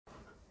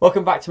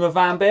Welcome back to my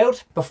van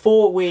build.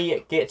 Before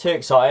we get too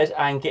excited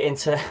and get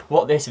into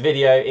what this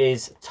video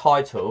is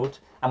titled,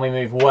 and we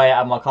move way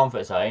out of my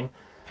comfort zone,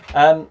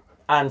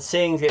 and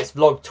seeing it's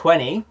vlog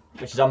 20,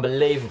 which is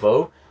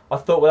unbelievable, I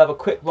thought we'll have a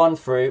quick run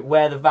through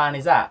where the van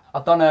is at.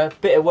 I've done a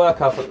bit of work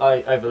over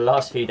the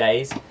last few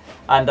days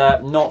and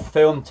not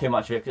filmed too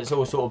much of it because it's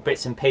all sort of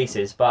bits and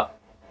pieces, but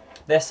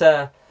let's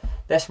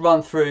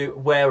run through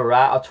where we're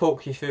at. I'll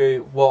talk you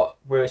through what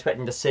we're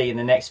expecting to see in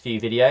the next few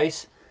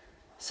videos.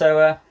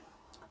 So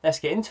let's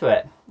get into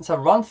it. Let's have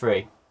a run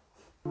through.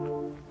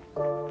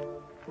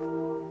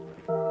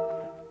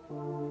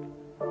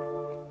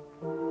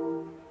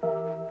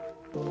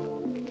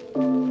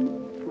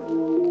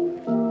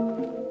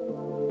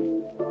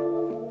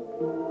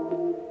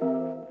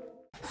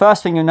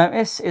 First thing you'll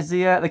notice is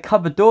the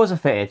cupboard doors are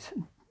fitted.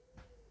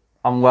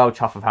 I'm well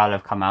chuffed with how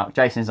they've come out.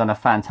 Jason's done a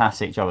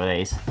fantastic job of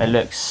these. They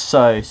look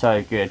so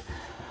good.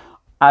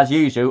 As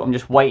usual, I'm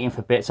just waiting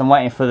for bits. I'm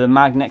waiting for the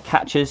magnet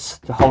catchers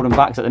to hold them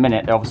back, because at the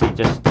minute they're obviously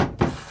just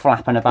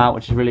flapping about,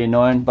 which is really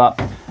annoying,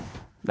 but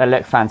they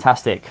look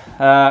fantastic.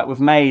 We've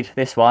made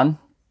this one,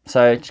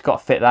 so just got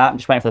to fit that. I'm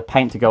just waiting for the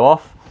paint to go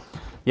off.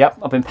 Yep,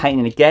 I've been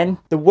painting again.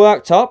 The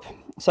worktop,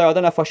 so I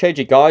don't know if I showed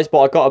you guys,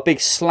 but I got a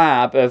big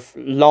slab of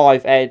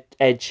live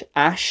edge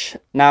ash.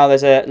 Now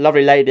there's a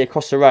lovely lady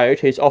across the road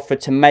who's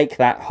offered to make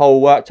that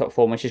whole worktop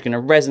for me. She's going to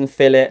resin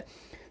fill it,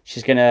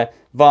 she's going to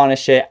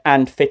varnish it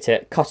and fit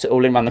it, cut it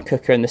all in around the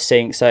cooker and the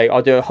sink. So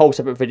I'll do a whole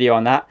separate video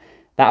on that.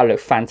 That'll look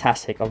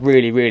fantastic. I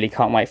really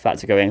can't wait for that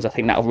to go in, because I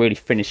think that'll really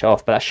finish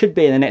off, but that should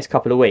be in the next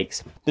couple of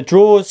weeks. The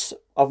drawers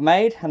I've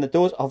made and the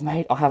doors I've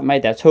made, I haven't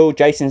made that at all.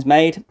 Jason's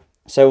made,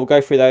 so we'll go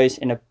through those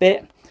in a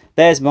bit.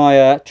 There's my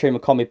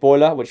Truma Combi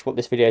boiler, which is what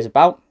this video is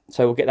about.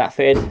 So we'll get that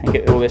fitted and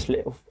get all this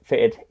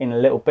fitted in a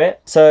little bit.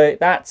 So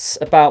that's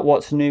about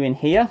what's new in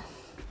here.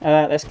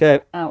 Let's go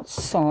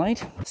outside.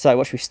 So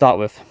what should we start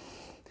with?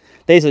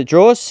 These are the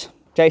drawers.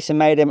 Jason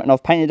made them and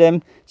I've painted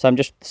them. So I'm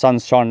just, the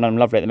sun's shining on them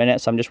lovely at the minute,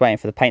 so I'm just waiting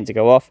for the paint to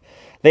go off.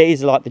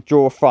 These are like the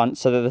drawer front,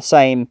 so they're the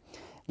same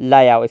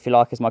layout, if you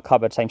like, as my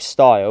cupboard, same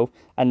style.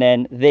 And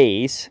then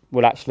these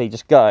will actually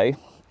just go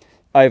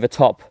over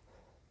top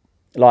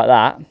like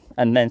that,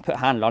 and then put a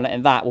handle on it,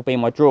 and that will be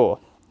my drawer.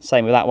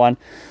 Same with that one.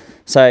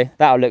 So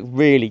that'll look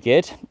really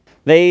good.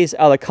 These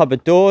are the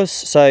cupboard doors.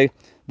 So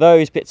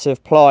those bits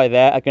of ply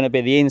there are going to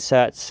be the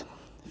inserts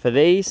for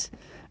these.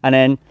 And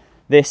then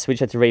this, we just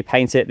had to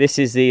repaint it. This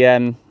is the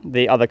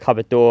other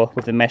cupboard door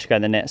with the mesh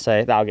going in it,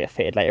 so that'll get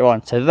fitted later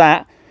on. So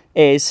that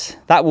and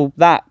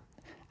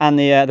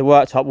the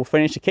worktop will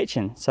finish the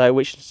kitchen, so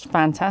which is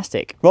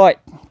fantastic. Right,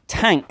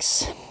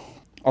 tanks.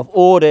 I've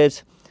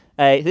ordered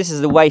this is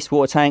the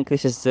wastewater tank,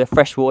 this is the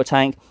freshwater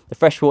tank. The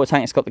freshwater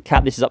tank's got the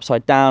cap, this is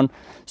upside down.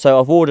 So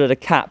I've ordered a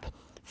cap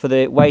for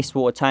the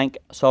wastewater tank,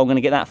 so I'm going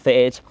to get that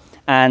fitted,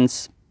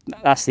 and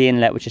that's the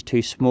inlet, which is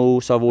too small,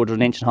 so I've ordered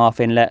an 1.5 inch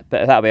inlet,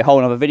 but that'll be a whole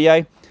other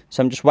video.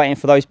 So I'm just waiting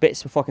for those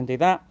bits before I can do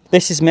that.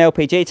 This is my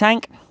LPG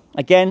tank.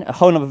 Again, a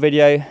whole other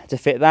video to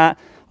fit that.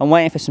 I'm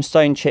waiting for some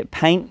stone chip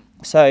paint,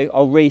 so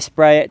I'll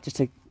respray it just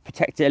to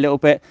protect it a little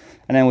bit,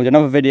 and then we'll do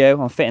another video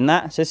on fitting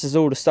that. So this is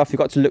all the stuff you've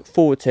got to look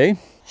forward to.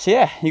 So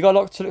yeah, you got a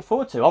lot to look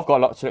forward to. I've got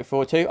a lot to look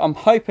forward to. I'm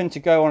hoping to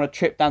go on a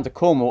trip down to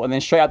Cornwall and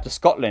then straight up to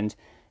Scotland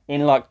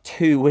in like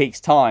 2 weeks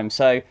time.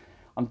 So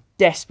I'm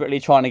desperately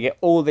trying to get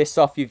all this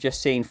stuff you've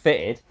just seen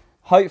fitted.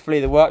 Hopefully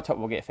the worktop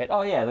will get fit.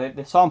 Oh yeah,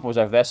 the sample's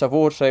over there. So I've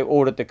also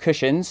ordered the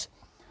cushions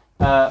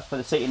for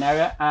the seating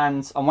area,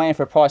 and I'm waiting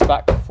for a price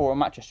back for a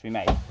mattress to be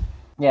made.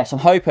 Yeah, so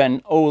I'm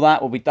hoping all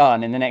that will be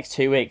done in the next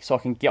 2 weeks, so I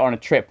can get on a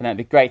trip, and that'd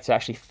be great to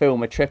actually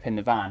film a trip in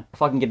the van.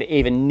 If I can get it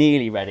even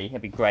nearly ready,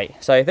 it'd be great.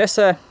 So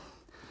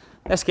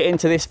let's get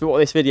into this, what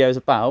this video is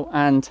about,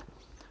 and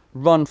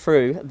run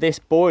through this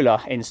boiler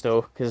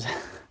install, because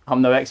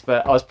I'm no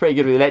expert. I was pretty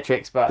good with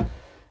electrics, but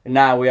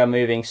now we are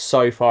moving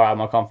so far out of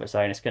my comfort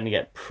zone, it's going to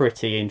get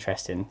pretty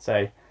interesting.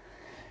 So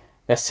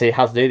let's see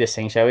how to do this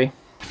thing, shall we?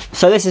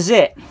 So this is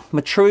it,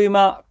 my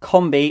Truma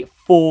Combi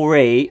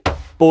 4E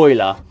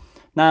boiler.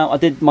 Now I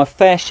did my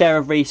fair share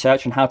of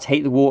research on how to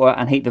heat the water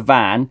and heat the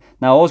van.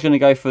 Now I was going to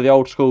go for the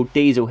old school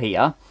diesel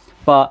heater,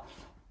 but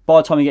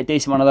by the time you get a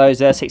decent one of those,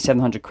 they're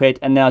 600-700 quid,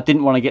 and then I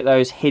didn't want to get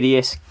those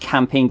hideous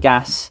camping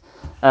gas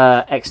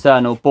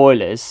external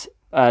boilers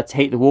to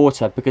heat the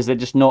water, because they're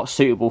just not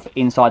suitable for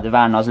inside the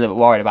van. I was a little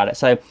bit worried about it.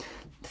 So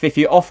if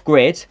you're off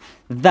grid,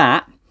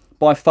 that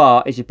by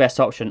far is your best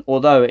option,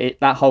 although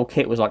that whole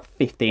kit was like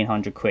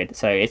 1,500 quid,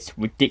 so it's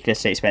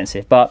ridiculously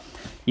expensive, but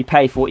you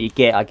pay for what you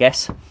get, I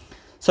guess.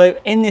 So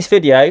in this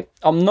video,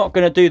 I'm not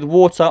going to do the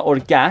water or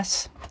the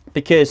gas,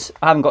 because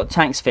I haven't got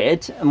tanks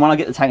fitted, and when I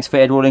get the tanks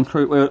fitted, we'll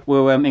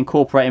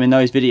incorporate them in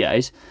those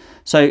videos.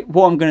 So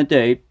what I'm going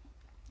to do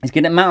is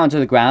get it mounted to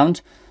the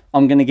ground.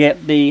 I'm going to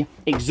get the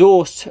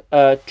exhaust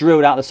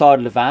drilled out the side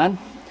of the van,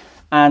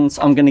 and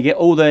I'm going to get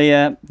all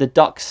the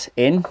ducts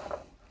in,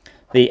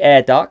 the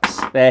air ducts,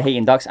 air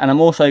heating ducts, and I'm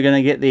also going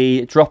to get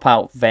the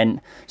dropout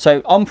vent.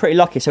 So I'm pretty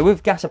lucky. So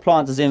with gas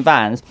appliances in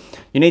vans,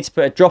 you need to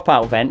put a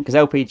dropout vent because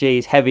LPG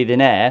is heavier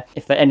than air.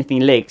 If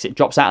anything leaks, it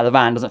drops out of the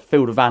van, doesn't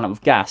fill the van up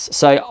with gas.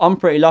 So I'm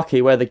pretty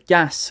lucky where the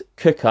gas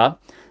cooker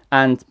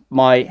and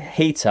my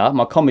heater,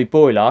 my combi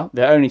boiler,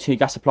 the only two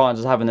gas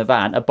appliances I have in the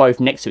van, are both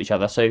next to each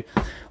other. So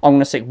I'm going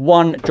to stick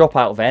one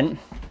dropout vent.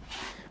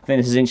 I think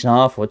this is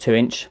 1.5 or 2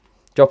 inch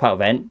dropout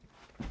vent,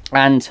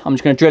 and I'm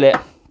just going to drill it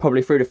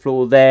probably through the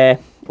floor there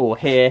or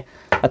here.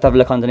 I have to have a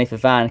look underneath the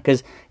van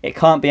because it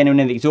can't be anywhere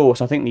near the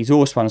exhaust. I think the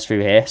exhaust runs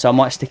through here, so I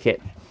might stick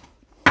it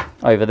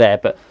over there,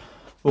 but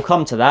we'll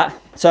come to that.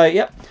 So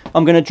yep,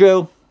 I'm going to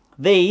drill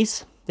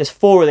these. There's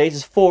 4 of these,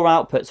 there's 4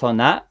 outputs on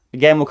that.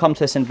 Again, we'll come to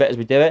this in a bit as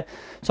we do it.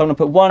 So I'm going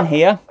to put one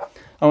here.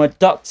 I'm going to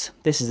duct,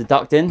 this is the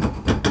duct in.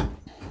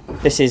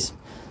 This is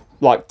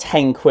like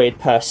 10 quid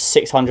per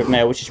 600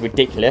 mil, which is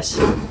ridiculous.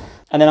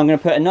 And then I'm going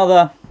to put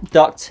another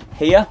duct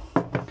here.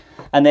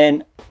 And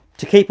then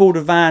to keep all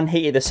the van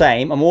heated the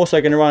same, I'm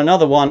also going to run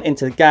another one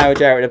into the garage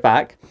area at the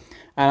back.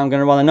 And I'm going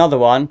to run another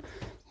one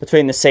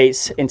between the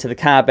seats into the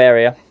cab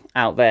area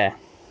out there.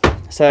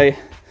 So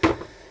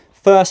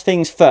first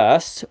things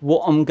first,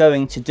 what I'm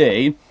going to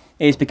do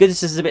is, because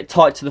this is a bit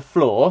tight to the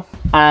floor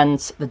and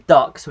the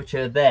ducts which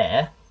are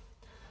there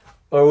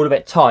are all a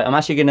bit tight, I'm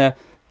actually going to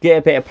get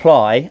a bit of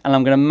ply and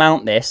I'm going to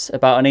mount this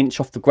about 1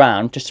 inch off the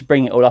ground just to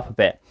bring it all up a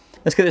bit.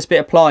 Let's get this bit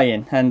of ply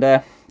in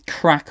and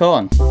crack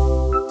on.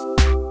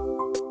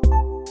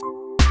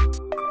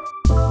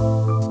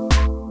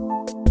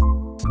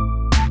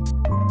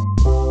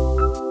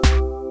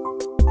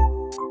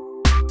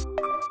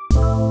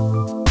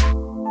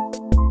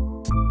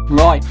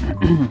 Right.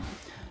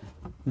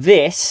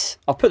 This,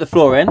 I've put the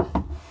floor in,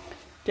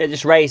 it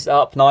just raised it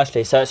up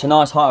nicely, so it's a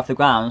nice height off the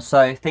ground.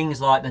 So things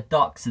like the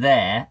ducts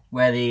there,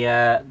 where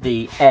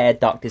the air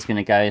duct is going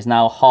to go, is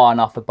now high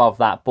enough above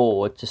that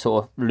board to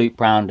sort of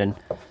loop round and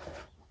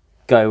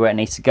go where it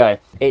needs to go.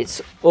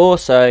 It's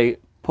also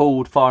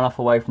pulled far enough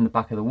away from the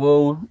back of the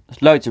wall.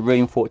 There's loads of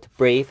room for it to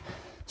breathe.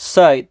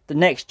 So the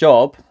next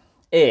job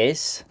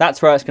is,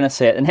 that's where it's going to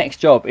sit. The next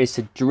job is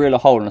to drill a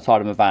hole in the side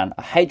of my van.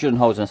 I hate drilling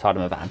holes in the side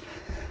of my van.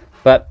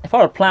 But if I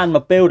had planned my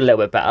build a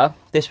little bit better,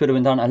 this would have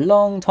been done a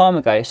long time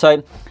ago.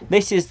 So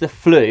this is the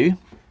flue.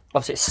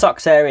 Obviously it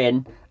sucks air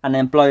in and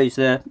then blows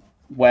the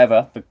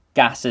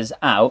gases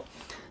out.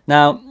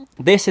 Now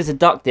this is a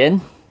duct in,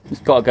 it's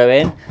got to go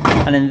in.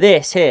 And then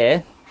this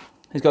here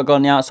has got to go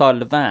on the outside of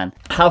the van.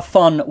 Have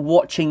fun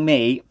watching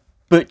me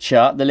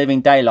butcher the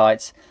living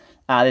daylights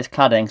out of this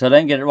cladding. So I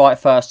don't get it right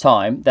first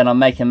time, then I'll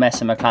make a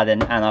mess of my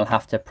cladding and I'll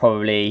have to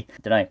probably, I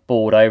don't know,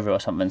 board over it or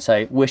something.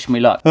 So wish me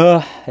luck.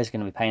 It's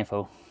going to be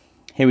painful.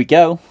 Here we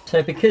go.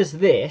 So because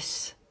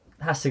this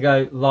has to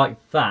go like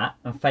that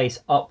and face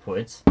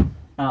upwards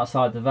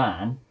outside the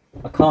van,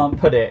 I can't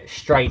put it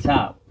straight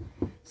out.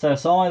 So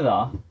it's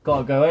either got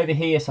to go over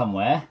here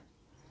somewhere,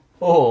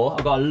 or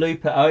I've got to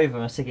loop it over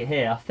and stick it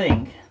here. I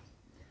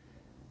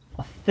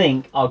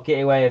think I'll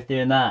get away with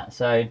doing that,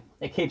 so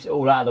it keeps it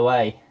all out of the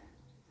way.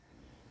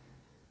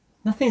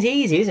 Nothing's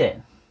easy, is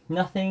it?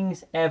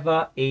 Nothing's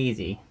ever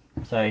easy.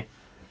 So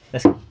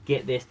let's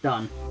get this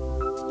done.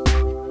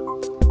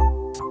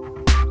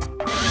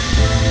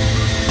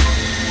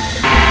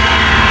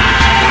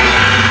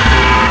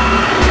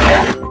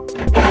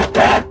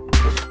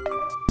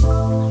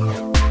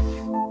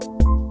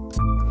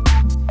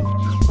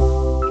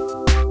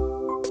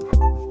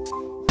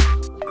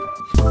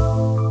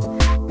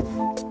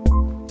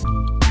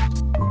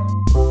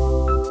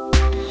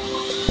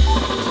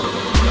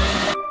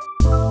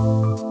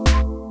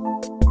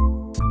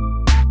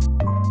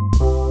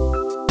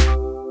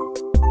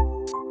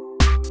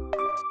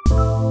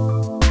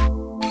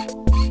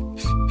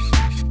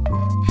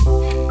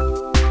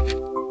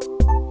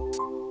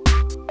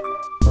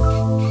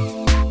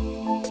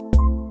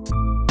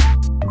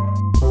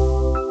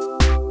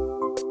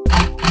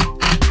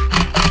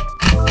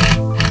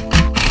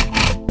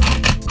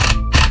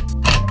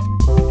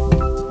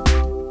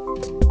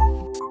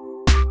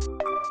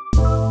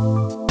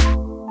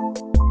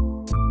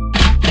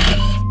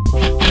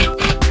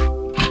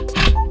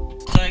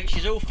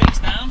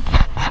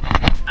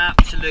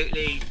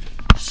 Absolutely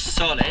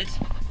solid.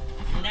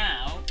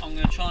 Now I'm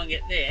going to try and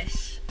get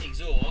this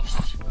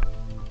exhaust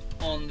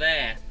on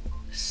there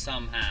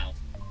somehow.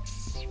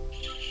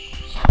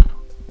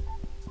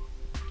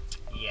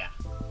 Yeah.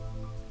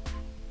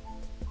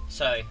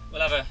 So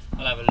we'll have a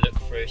look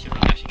through, see if we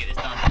can actually get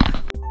this done.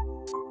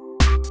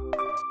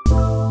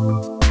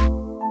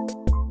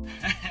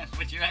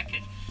 What do you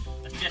reckon?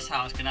 That's just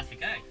how it's going to have to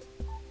go.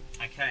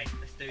 Okay,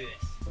 let's do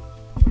this.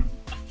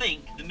 I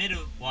think the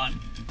middle one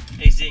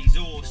is the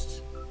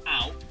exhaust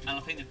out, and I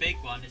think the big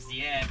one is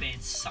the air being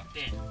sucked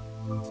in.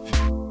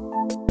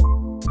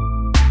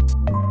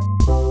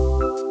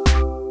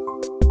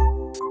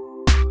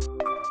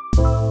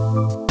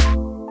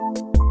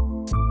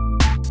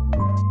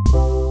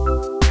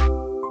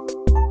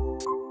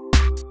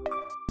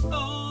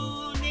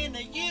 Born in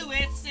the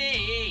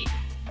USA.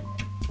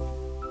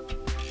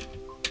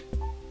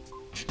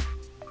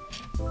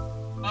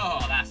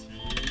 Oh,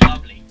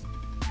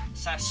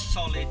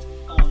 solid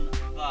on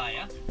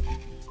there.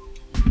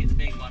 Get the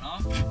big one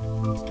off.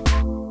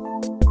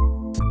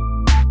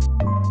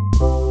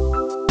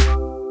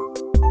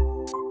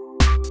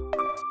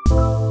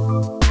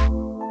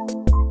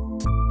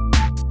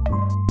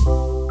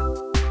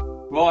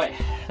 Right,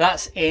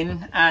 that's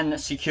in and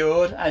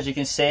secured, as you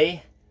can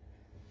see.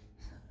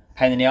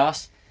 Pain in the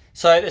ass.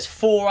 So there's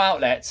 4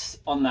 outlets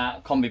on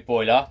that combi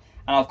boiler,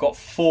 and I've got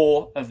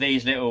 4 of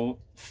these little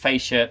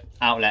fascia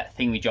outlet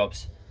thingy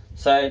jobs.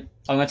 So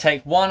I'm going to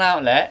take 1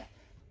 outlet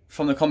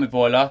from the combi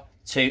boiler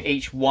to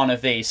each one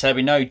of these, so there'll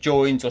be no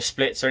joins or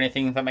splits or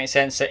anything, if that makes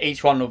sense. So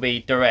each one will be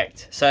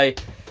direct. So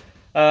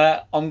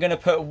I'm going to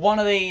put 1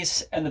 of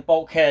these in the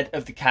bulkhead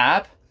of the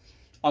cab.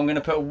 I'm going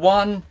to put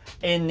 1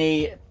 in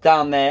the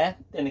down there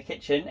in the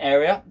kitchen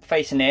area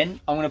facing in.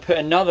 I'm going to put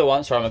another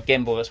one. Sorry, I'm a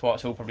gimbal, that's why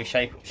it's all probably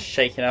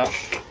shaking up.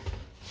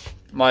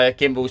 My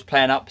gimbal's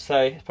playing up,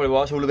 so it's probably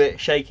why it's all a bit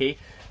shaky.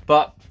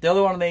 But the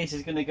other one of these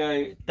is going to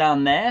go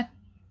down there,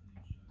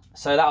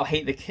 so that'll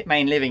heat the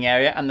main living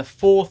area, and the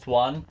 4th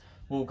one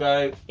will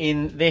go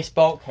in this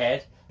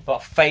bulkhead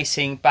but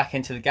facing back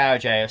into the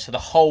garage area, so the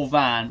whole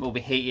van will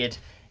be heated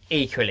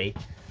equally.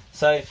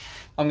 So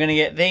I'm going to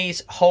get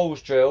these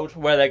holes drilled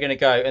where they're going to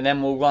go, and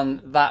then we'll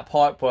run that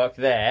pipe work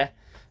there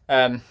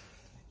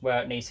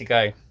where it needs to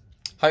go.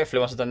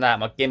 Hopefully once I've done that,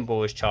 my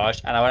gimbal is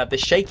charged and I won't have the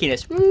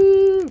shakiness.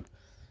 Woo!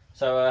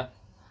 So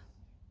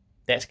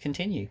let's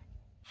continue.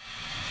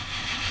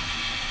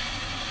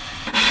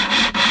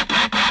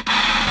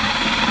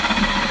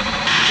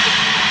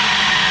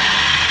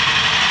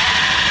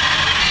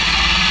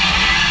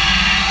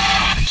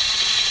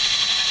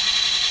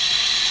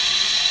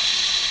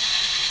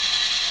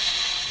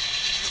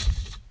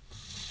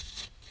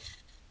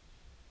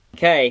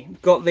 Okay,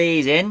 got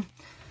these in.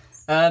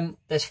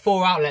 There's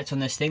 4 outlets on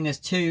this thing. There's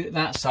 2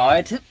 that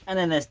side, and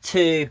then there's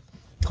 2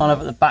 kind of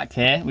at the back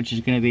here, which is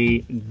going to be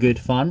good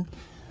fun.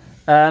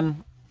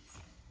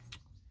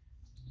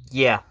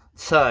 Yeah,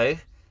 so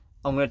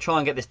I'm going to try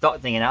and get this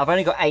ducting in. I've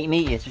only got 8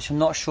 meters, which I'm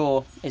not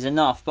sure is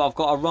enough, but I've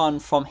got to run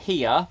from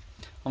here.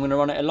 I'm going to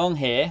run it along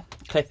here,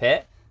 clip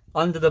it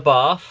under the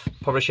bath.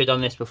 Probably should have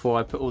done this before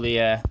I put all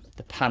the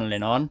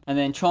paneling on, and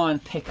then try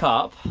and pick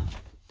up.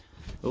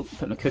 Oh,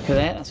 put my cooker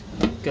there. That's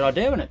a good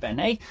idea, isn't it, Ben?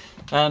 Eh?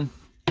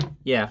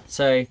 Yeah,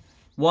 so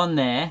 1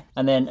 there,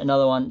 and then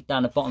another one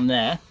down the bottom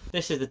there.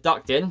 This is the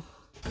ducting.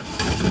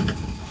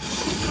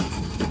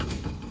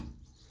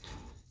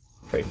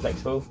 Pretty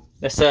flexible.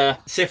 Let's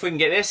see if we can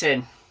get this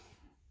in.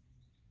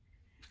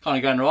 It's kind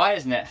of going right,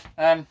 isn't it?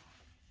 A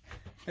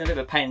little bit of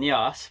a pain in the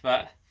ass,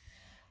 but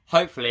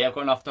hopefully I've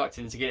got enough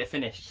ducting to get it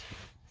finished.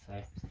 So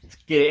let's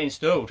get it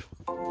installed.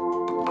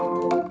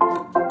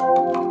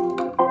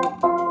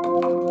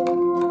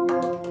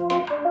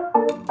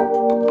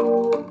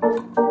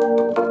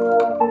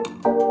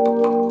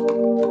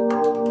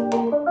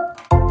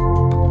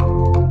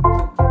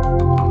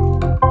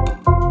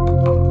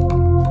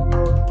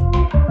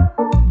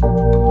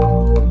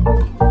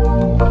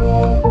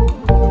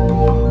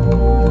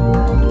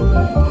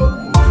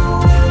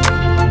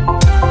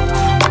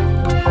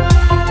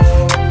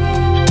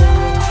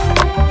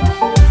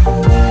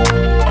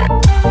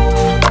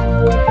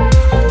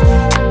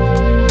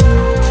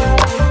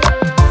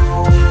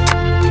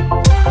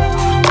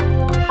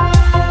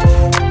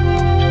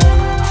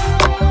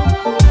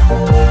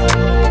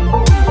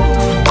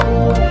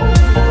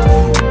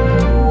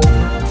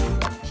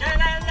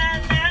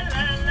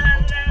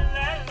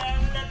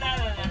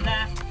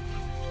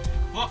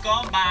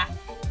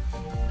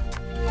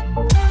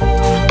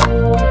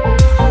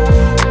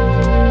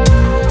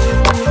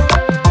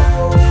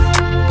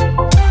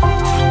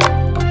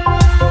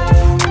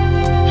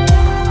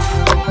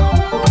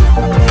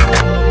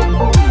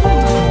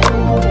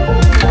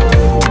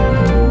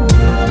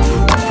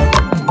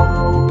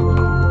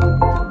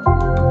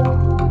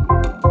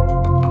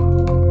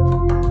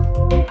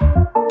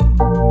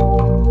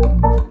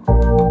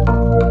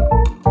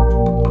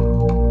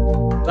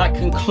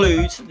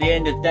 Concludes the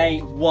end of day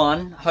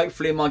 1.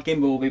 Hopefully my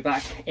gimbal will be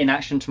back in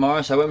action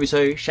tomorrow, so it won't be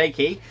so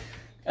shaky.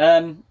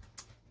 Ran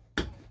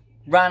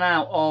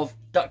out of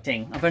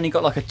ducting. I've only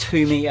got like a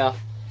 2 meter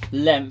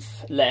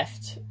length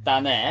left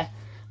down there,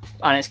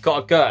 and it's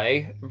got to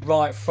go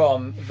right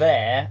from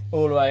there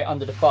all the way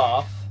under the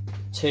bath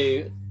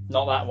to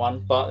not that one,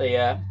 but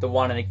the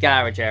one in the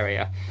garage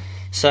area.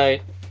 So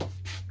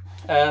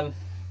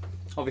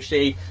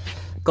obviously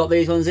got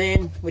these ones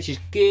in, which is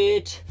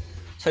good.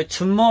 So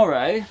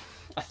tomorrow,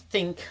 I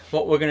think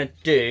what we're going to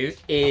do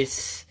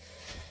is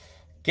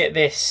get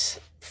this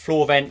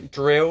floor vent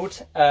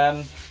drilled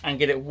and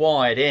get it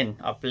wired in,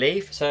 I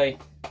believe. So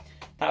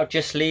that'll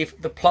just leave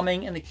the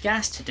plumbing and the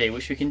gas to do,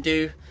 which we can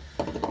do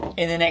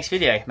in the next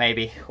video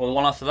maybe, or the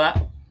one after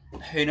that,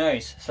 who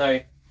knows. So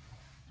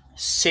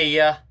see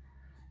ya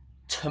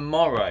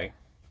tomorrow.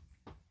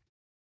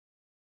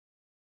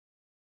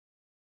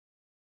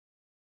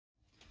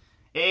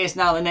 It is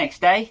now the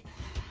next day.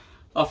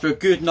 After a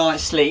good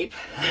night's sleep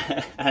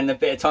and a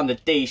bit of time to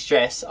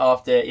de-stress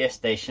after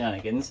yesterday's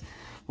shenanigans,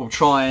 we'll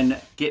try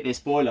and get this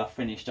boiler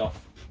finished off.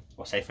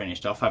 well, say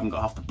finished off, I haven't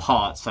got half the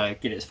parts, so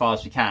get it as far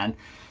as we can.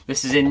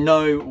 This is in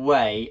no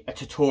way a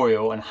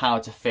tutorial on how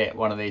to fit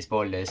one of these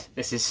boilers.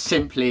 This is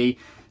simply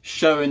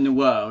showing the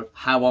world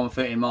how I'm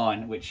fitting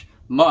mine, which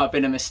might have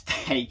been a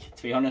mistake,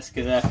 to be honest,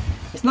 because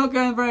it's not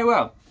going very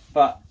well.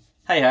 But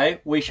hey ho,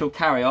 we shall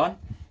carry on.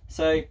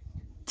 So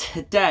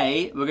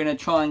today we're going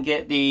to try and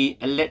get the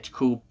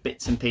electrical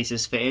bits and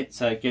pieces fitted,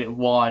 so get it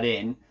wired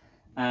in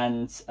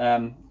and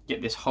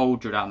get this hole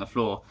drilled out on the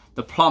floor.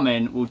 The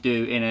plumbing we'll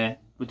do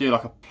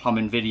like a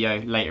plumbing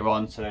video later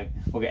on, so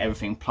we'll get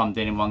everything plumbed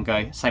in one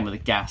go. Same with the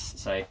gas.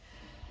 So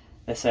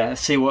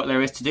let's see what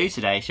there is to do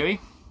today, shall we?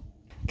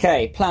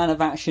 Okay, plan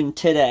of action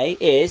today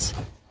is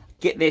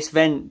get this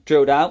vent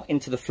drilled out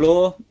into the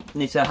floor.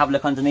 Need to have a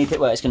look underneath it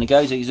where it's going to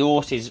go. The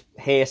exhaust is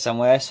here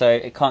somewhere, so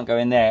it can't go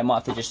in there. It might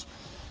have to just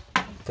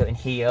go in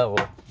here or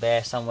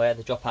there somewhere,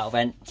 the drop out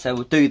vent. So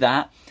we'll do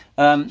that.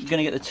 I'm going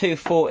to get the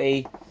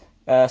 240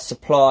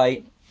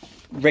 supply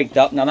rigged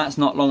up. Now that's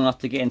not long enough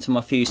to get into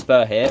my fuse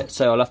spur here,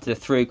 so I'll have to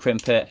through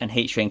crimp it and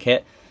heat shrink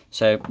it.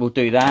 So we'll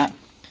do that.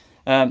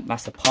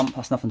 That's the pump,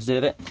 that's nothing to do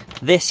with it.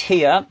 This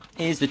here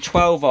is the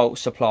 12 volt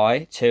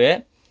supply to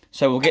it,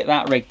 so we'll get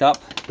that rigged up.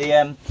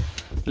 The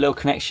little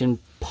connection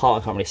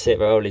part, I can't really see it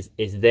very well,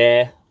 is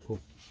there.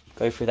 We'll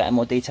go through that in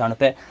more detail in a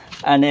bit.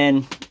 And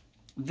then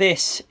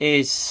this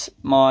is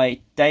my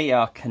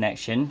data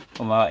connection,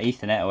 or my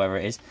Ethernet or whatever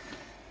it is,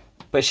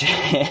 but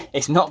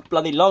it's not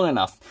bloody long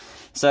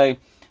enough, so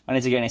I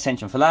need to get an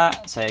extension for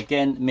that. So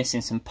again,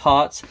 missing some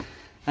parts.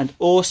 And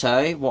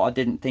also what I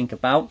didn't think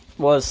about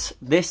was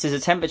this is a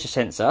temperature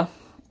sensor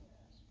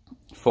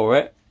for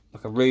it,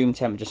 like a room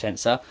temperature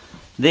sensor.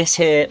 This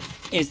here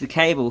is the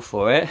cable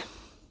for it.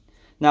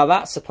 Now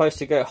that's supposed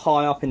to go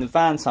high up in the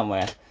van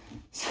somewhere,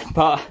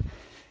 but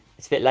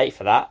it's a bit late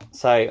for that,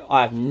 so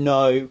I have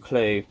no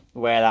clue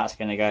where that's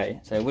going to go.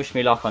 So wish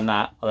me luck on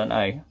that. I don't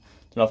know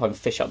if I can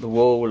fish up the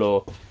wall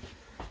or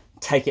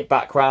take it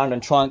back round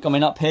and try and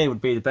coming up here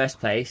would be the best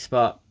place,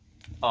 but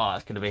oh,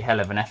 it's going to be a hell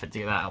of an effort to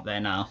get that up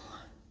there now.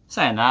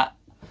 Saying that,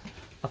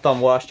 I've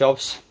done worse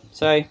jobs,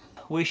 so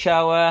we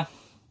shall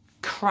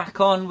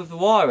crack on with the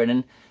wiring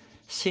and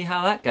see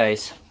how that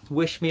goes.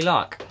 Wish me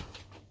luck.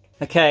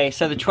 Okay,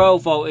 so the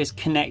 12 volt is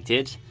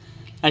connected.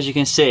 As you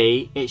can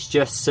see, it's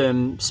just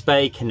some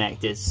spade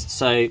connectors,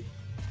 so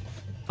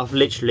I've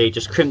literally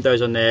just crimped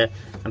those on there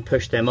and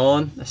pushed them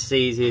on. That's as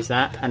easy as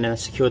that, and then I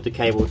secured the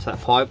cable to that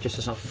pipe just so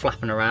it's not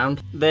flapping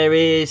around. There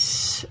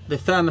is the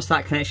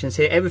thermostat connections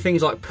here.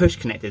 Everything's like push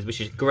connectors,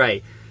 which is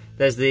great.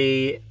 There's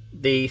the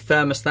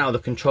thermostat or the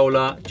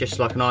controller, just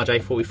like an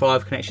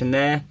RJ45 connection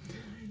there.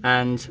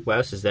 And what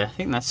else is there? I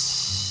think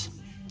that's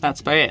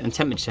about it. And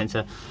temperature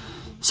sensor.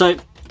 So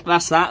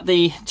that's that.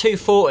 The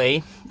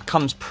 240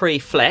 comes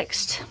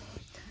pre-flexed.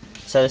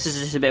 So this is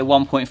just a bit of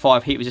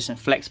 1.5 heat resistant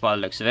flex by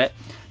the looks of it.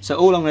 So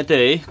all I'm going to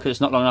do, because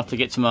it's not long enough to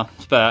get to my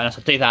spur, unless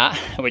I do that,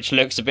 which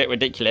looks a bit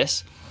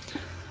ridiculous,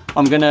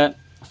 I'm going to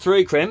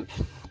through crimp.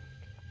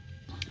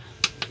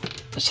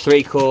 It's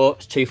 3 core,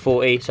 it's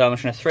 240, so I'm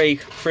just going to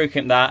through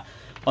crimp that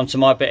onto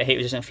my bit of heat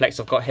resistant flex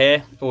I've got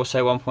here,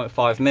 also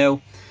 1.5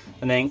 mil,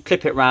 and then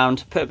clip it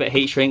round, put a bit of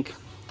heat shrink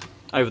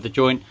over the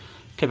joint,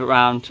 clip it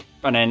round,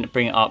 and then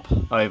bring it up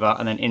over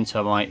and then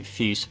into my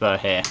fuse spur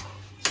here.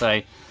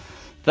 So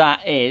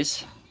that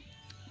is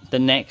the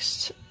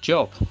next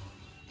job.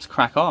 Let's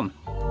crack on.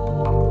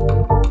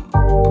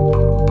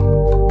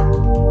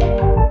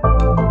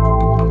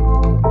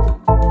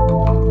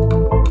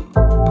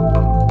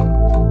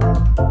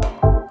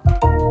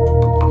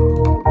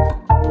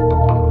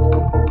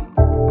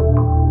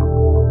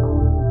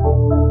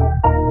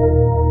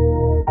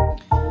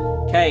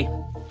 Okay,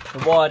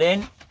 we're wired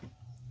in,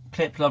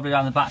 clipped lovely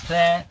down the back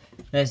there.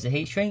 There's the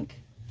heat shrink,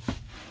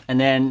 and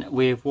then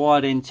we've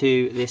wired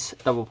into this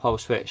double pole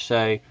switch.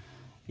 So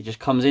it just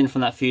comes in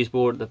from that fuse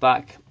board at the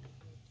back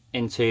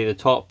into the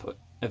top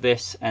of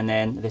this, and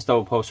then this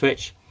double pole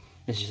switch.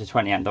 This is a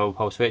 20 amp double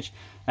pole switch,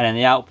 and then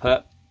the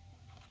output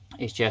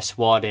is just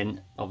wired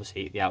in,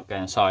 obviously the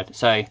outgoing side.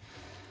 So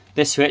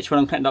this switch, when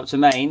I'm connected up to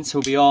mains,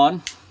 will be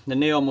on. The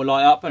neon will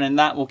light up, and then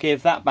that will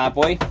give that bad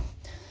boy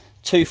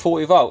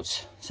 240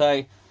 volts.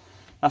 So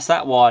that's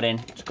that wired in.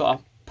 Just got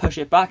to push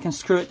it back and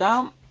screw it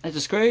down. There's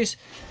the screws.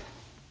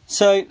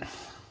 So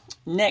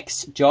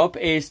next job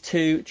is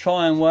to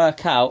try and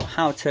work out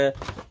how to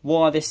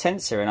wire this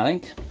sensor in. I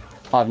think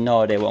I have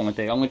no idea what I'm going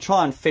to do. I'm going to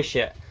try and fish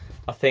it,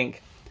 I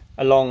think,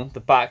 along the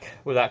back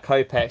with that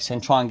Copex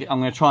and try and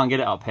I'm going to try and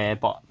get it up here,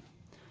 but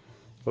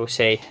we'll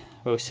see.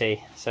 We'll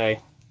see. So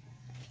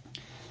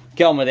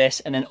get on with this,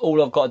 and then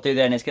all I've got to do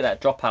then is get that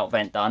dropout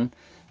vent done,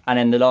 and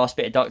then the last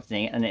bit of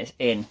ducting, and it's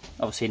in.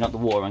 Obviously not the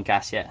water and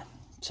gas yet.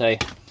 So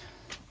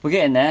we're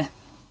getting there.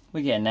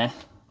 We're getting there.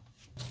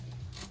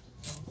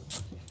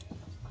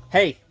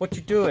 Hey, what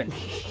you doing?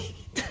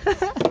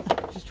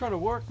 Just trying to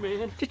work,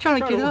 man. Just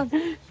trying to get on.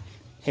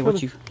 Hey,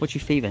 what you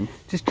thieving?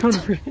 Just trying to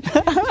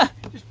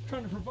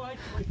provide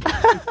for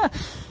my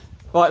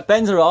Right,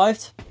 Ben's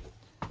arrived,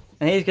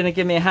 and he's going to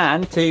give me a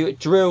hand to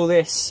drill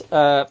this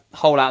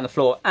hole out in the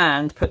floor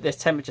and put this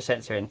temperature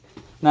sensor in.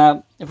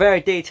 Now, a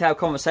very detailed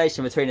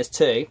conversation between us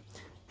two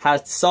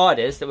has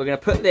decided that we're going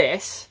to put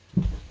this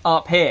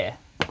up here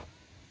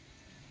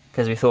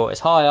because we thought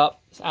it's high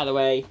up, it's out of the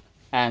way,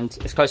 and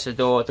it's close to the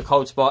door, the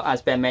cold spot,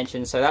 as Ben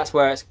mentioned, so that's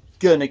where it's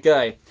going to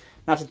go.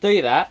 Now, to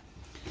do that,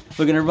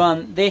 we're going to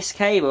run this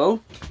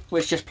cable,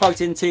 which just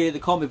plugs into the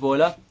combi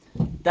boiler,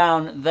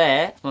 down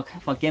there. My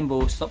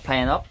gimbal stopped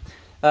playing up.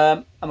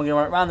 And we're going to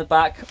run it around the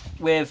back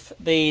with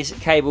these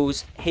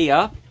cables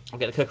here. I'll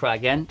get the cooker out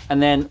again,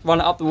 and then run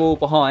it up the wall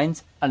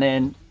behind, and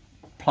then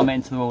plumb it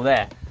into the wall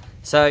there.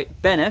 So,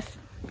 Benneth,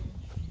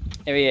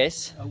 here he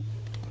is. Oh,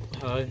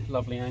 hello,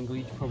 lovely angle,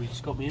 you probably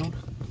just got me on.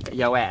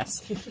 Yo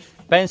ass.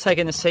 Ben's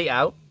taking the seat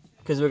out,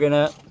 because we're going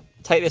to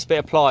take this bit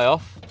of ply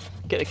off,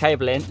 get the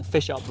cable in,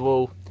 fish it up the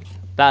wall,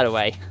 that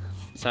away.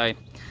 So,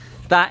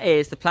 that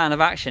is the plan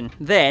of action.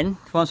 Then,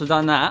 once we've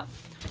done that,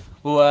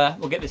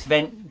 we'll get this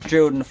vent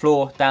drilled in the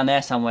floor down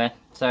there somewhere.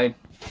 So,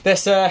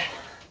 let's get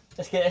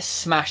this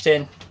smashed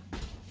in.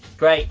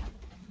 Great.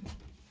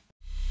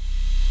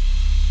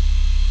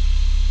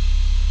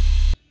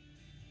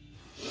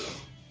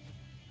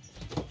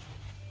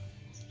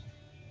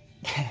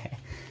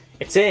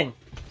 It's in.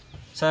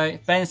 So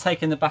Ben's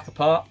taken the back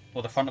apart,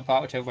 or the front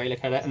apart, whichever way you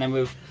look at it, and then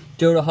we've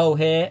drilled a hole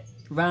here,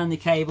 ran the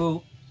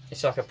cable.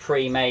 It's like a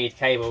pre-made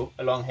cable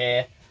along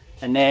here,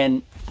 and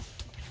then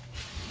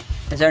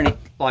there's only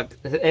like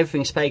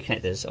everything's spade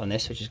connectors on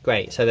this, which is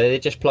great. So they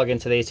just plug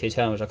into these two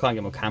terminals. I can't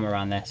get my camera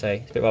around there, so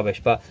it's a bit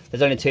rubbish, but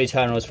there's only two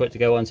terminals for it to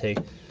go onto.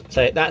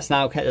 So that's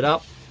now connected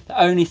up.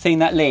 The only thing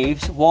that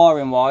leaves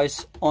wiring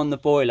wise on the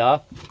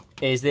boiler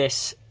is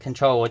this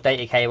control or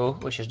data cable,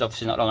 which is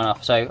obviously not long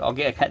enough. So I'll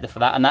get a connector for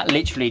that, and that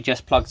literally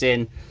just plugs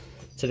in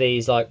to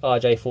these like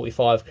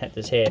RJ45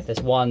 connectors here.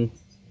 There's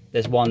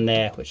one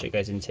there which it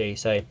goes into.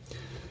 So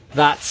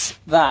that's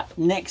that.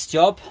 Next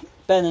job,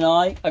 Ben and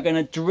I are going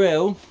to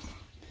drill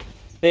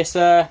this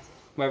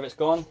wherever it's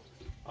gone,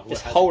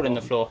 this hole in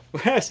the floor.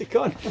 Where has it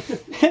gone?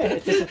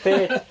 It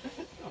disappeared.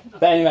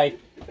 But anyway,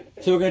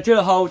 so we're going to drill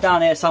a hole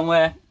down here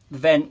somewhere, the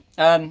vent.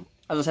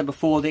 As I said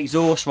before, the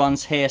exhaust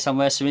runs here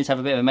somewhere, so we need to have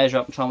a bit of a measure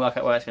up and try and work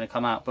out where it's going to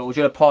come out. But we'll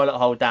drill a pilot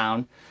hole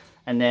down,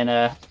 and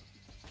then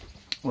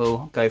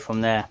we'll go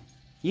from there.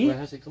 Where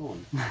has it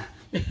gone?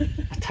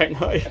 I don't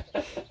know.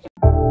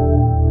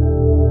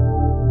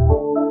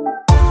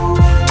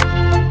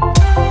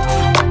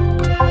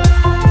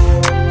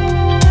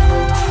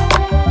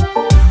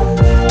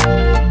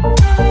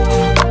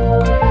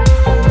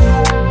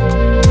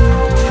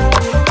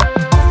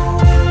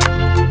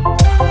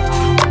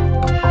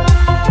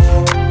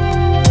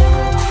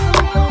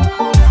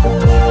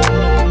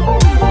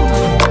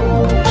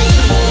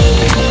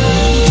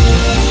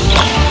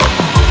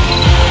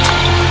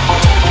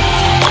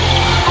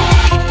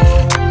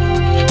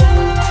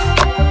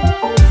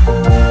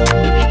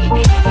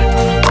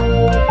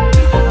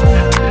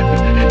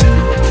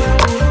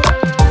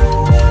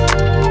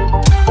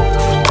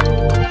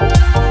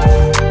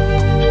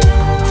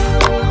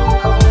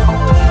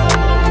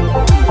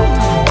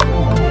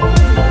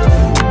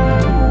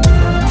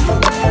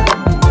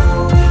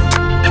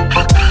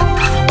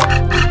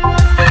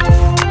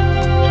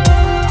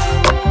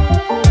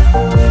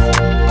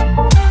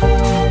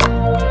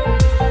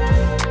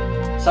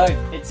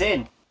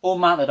 All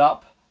mounted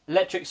up,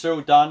 electrics are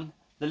all done.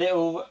 The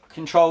little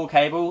control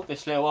cable,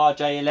 this little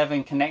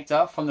RJ11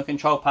 connector from the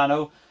control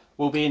panel,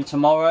 will be in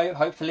tomorrow,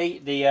 hopefully.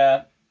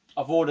 I've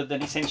ordered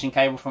an extension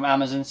cable from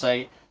Amazon,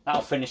 so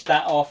that'll finish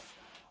that off.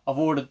 I've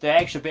ordered the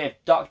extra bit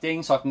of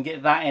ducting, so I can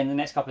get that in the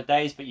next couple of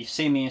days, but you've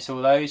seen me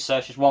install those, so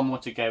it's just one more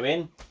to go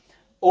in.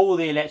 All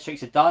the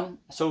electrics are done,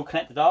 it's all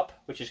connected up,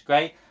 which is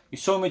great. You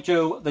saw me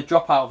drill the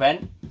dropout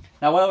vent.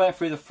 Now when I went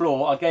through the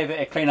floor, I gave it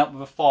a clean up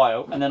with a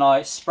file, and then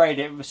I sprayed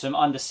it with some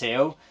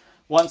underseal.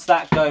 Once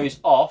that goes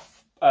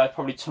off,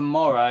 probably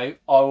tomorrow,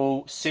 I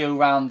will seal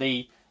around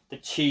the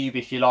tube,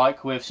 if you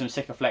like, with some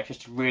Sikaflex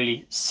just to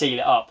really seal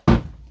it up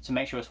to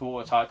make sure it's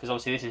watertight, because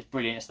obviously this is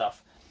brilliant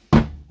stuff.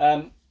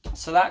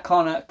 So that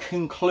kind of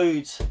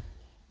concludes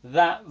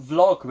that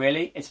vlog,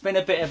 really. It's been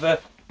a bit of a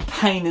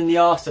pain in the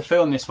arse to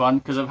film this one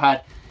because I've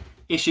had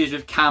issues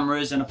with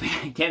cameras and I've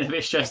been getting a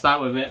bit stressed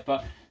out with it,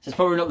 but it's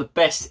probably not the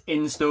best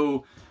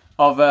install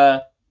of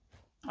a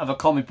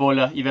combi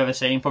boiler you've ever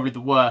seen, probably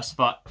the worst,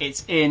 but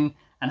it's in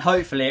and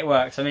hopefully it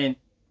works. I mean,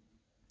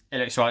 it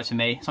looks right to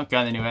me, it's not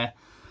going anywhere.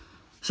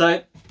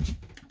 So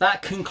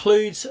that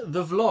concludes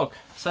the vlog.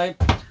 So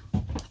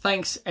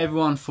thanks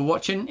everyone for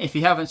watching. If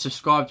you haven't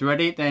subscribed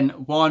already, then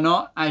why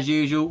not? As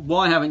usual,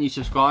 why haven't you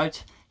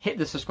subscribed? Hit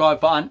the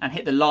subscribe button and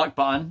hit the like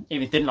button.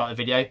 If you didn't like the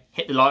video,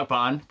 hit the like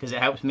button because it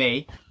helps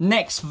me.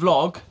 Next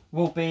vlog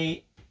will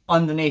be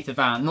underneath the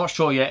van. I'm not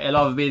sure yet. It'll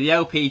either be the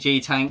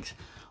LPG tanks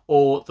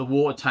or the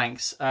water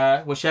tanks,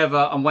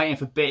 whichever. I'm waiting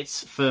for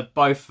bits for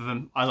both of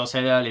them, as I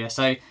said earlier,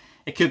 so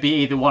it could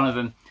be either one of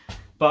them.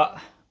 But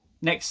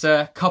next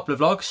couple of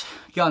vlogs,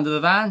 get under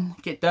the van,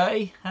 get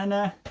dirty, and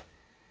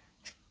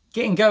it's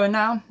getting going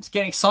now. It's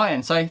getting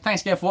exciting. So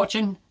thanks again for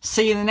watching.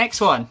 See you in the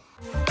next one.